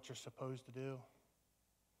it's what you're supposed to do?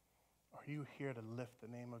 Are you here to lift the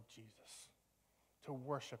name of Jesus, to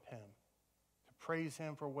worship him, to praise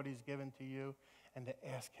him for what he's given to you, and to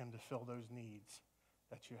ask him to fill those needs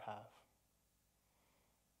that you have?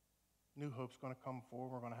 New Hope's going to come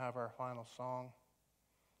forward. We're going to have our final song.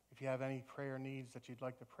 If you have any prayer needs that you'd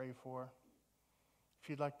like to pray for, if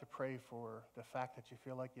you'd like to pray for the fact that you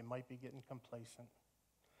feel like you might be getting complacent,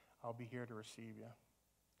 I'll be here to receive you.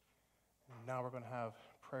 And now we're going to have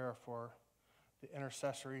prayer for the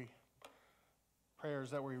intercessory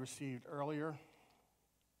prayers that we received earlier.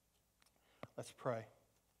 Let's pray.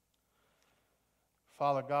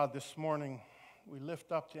 Father God, this morning we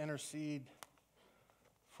lift up to intercede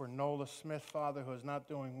for Nola Smith, Father, who is not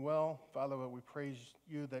doing well. Father, but we praise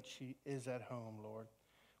you that she is at home, Lord.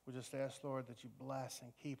 We just ask, Lord, that you bless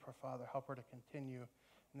and keep her, Father. Help her to continue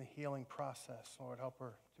in the healing process, Lord. Help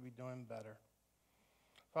her to be doing better.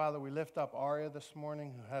 Father, we lift up Aria this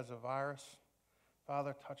morning who has a virus.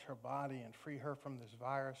 Father, touch her body and free her from this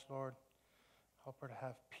virus, Lord. Help her to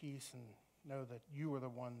have peace and know that you are the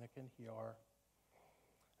one that can heal her.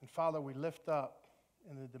 And Father, we lift up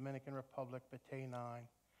in the Dominican Republic, Batey 9.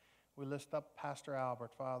 We lift up Pastor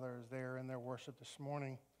Albert, Father, as they're in their worship this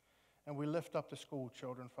morning. And we lift up the school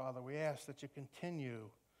children, Father. We ask that you continue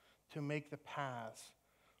to make the paths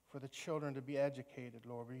for the children to be educated,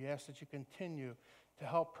 Lord. We ask that you continue to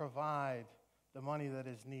help provide the money that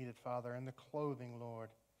is needed, Father, and the clothing, Lord.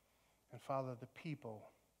 And Father, the people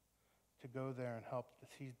to go there and help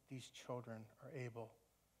these children are able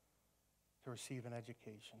to receive an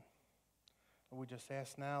education. And we just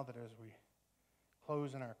ask now that as we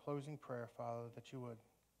close in our closing prayer, Father, that you would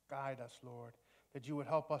guide us, Lord, that you would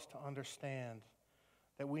help us to understand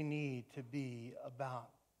that we need to be about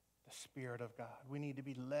the Spirit of God. We need to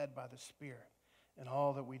be led by the Spirit in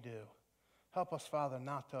all that we do. Help us, Father,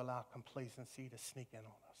 not to allow complacency to sneak in on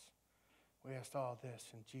us. We ask all this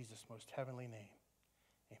in Jesus' most heavenly name.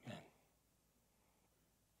 Amen.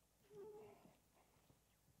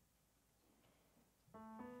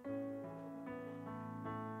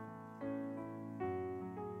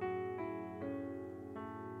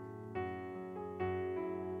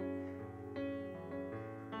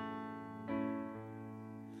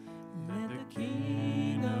 Let the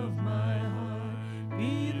King of my heart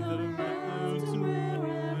be the mountain where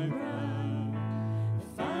I'm found, the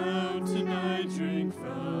fountain I drink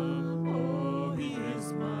from. Oh, he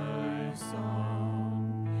is my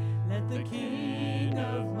song. Let the King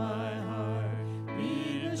of my heart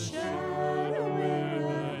be the shadow where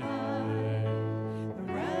I hide,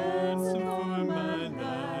 the ransom for my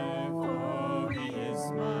life. Oh, he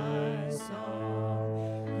is my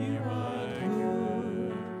song. You are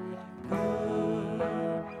good.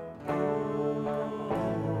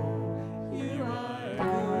 You are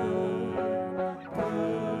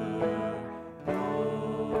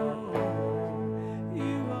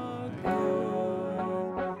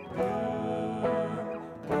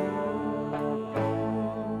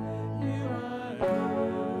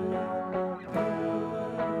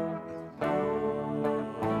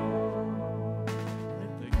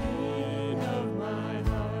Let the King of my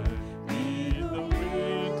heart be the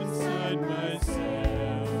wind inside my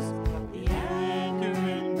sails, the anchor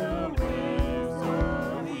in the waves.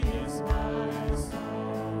 Oh, he is my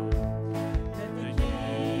song. Let the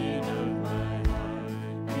King of my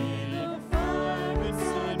heart be the fire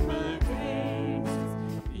inside my veins,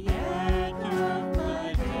 the anchor of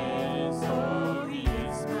my days. Oh, he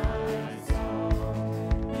is my song.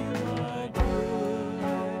 You are good,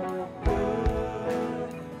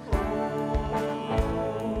 good. Oh,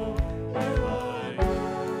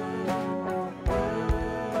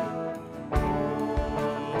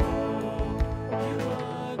 you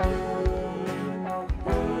are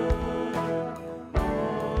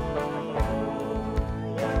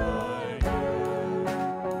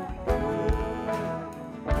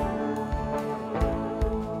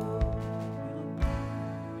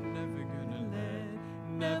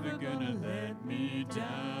never gonna let me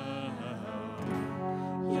down.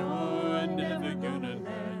 You're never gonna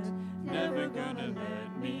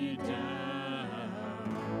let me down.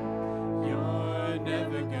 You're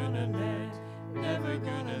never gonna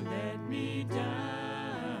let me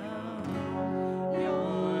down.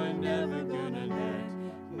 You're never gonna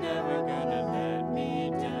let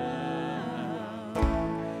me down.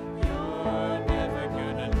 You're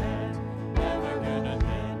never gonna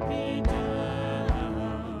let me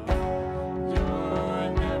down. You're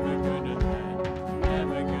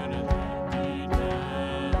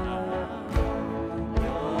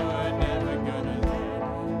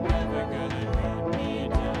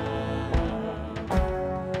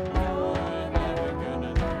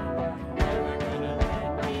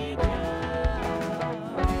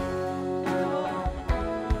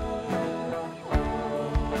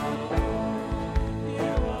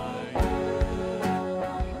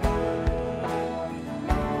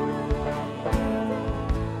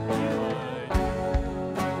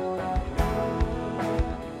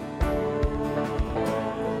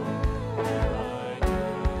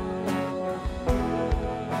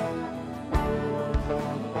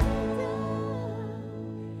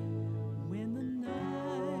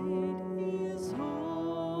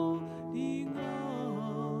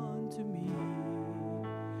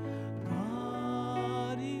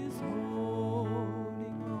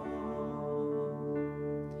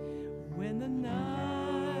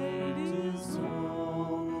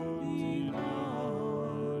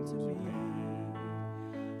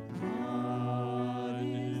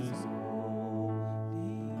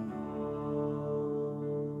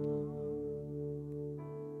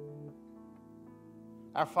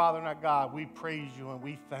Our Father and our God, we praise you and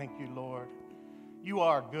we thank you, Lord. You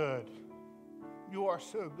are good. You are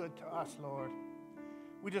so good to us, Lord.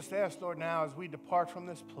 We just ask, Lord, now as we depart from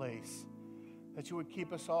this place, that you would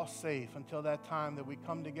keep us all safe until that time that we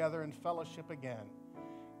come together in fellowship again.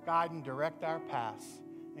 Guide and direct our paths.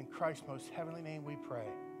 In Christ's most heavenly name we pray.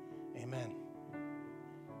 Amen.